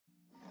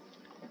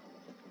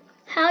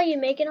how you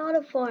make an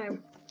auto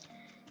farm.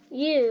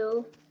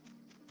 You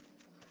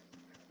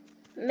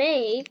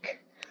make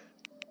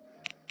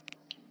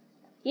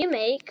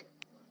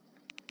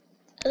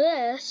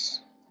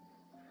this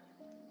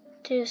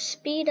to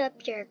speed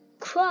up your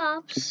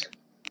crops,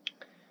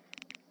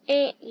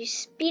 and you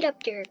speed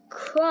up your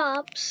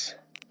crops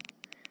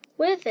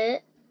with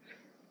it,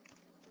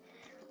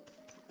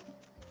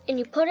 and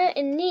you put it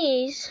in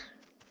these.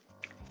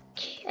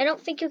 I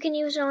don't think you can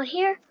use it on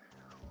here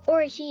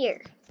or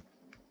here.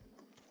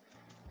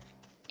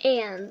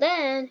 And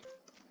then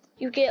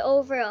you get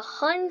over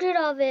 100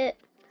 of it.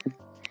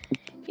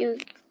 You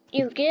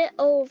get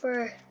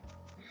over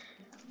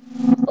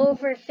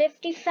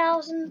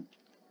 50,000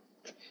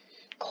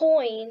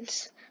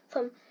 coins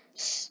from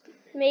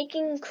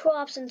making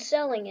crops and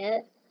selling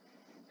it.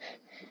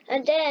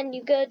 And then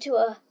you go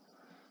to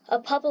a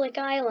public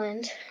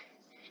island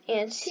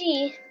and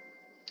see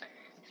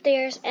if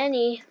there's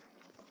any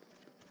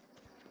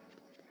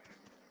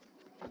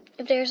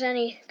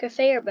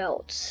conveyor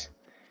belts.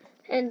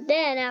 And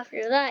then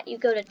after that, you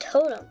go to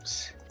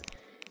totems.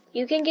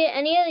 You can get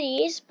any of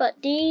these,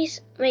 but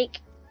these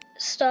make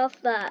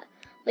stuff that,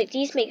 like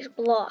these make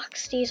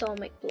blocks. These all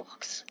make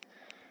blocks.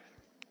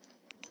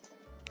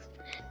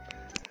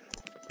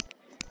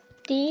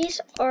 These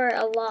are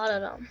a lot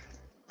of them.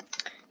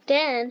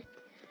 Then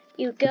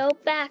you go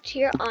back to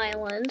your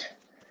island.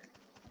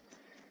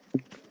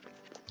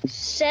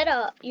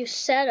 You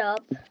set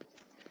up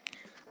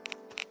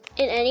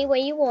in any way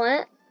you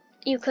want.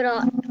 You could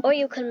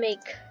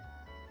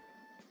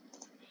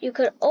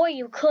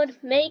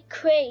make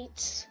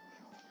crates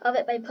of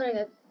it by putting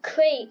a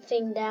crate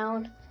thing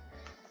down.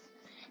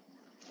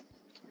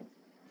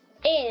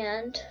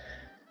 And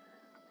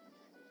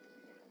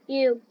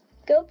you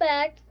go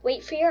back,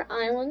 wait for your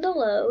island to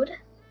load.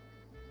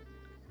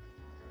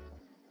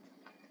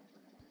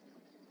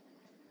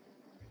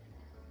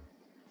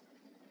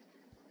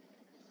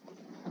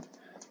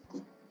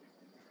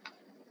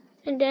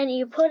 And then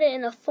you put it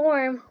in a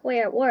form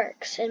where it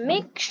works. And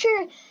make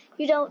sure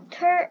you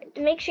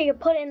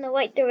put it in the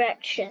right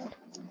direction.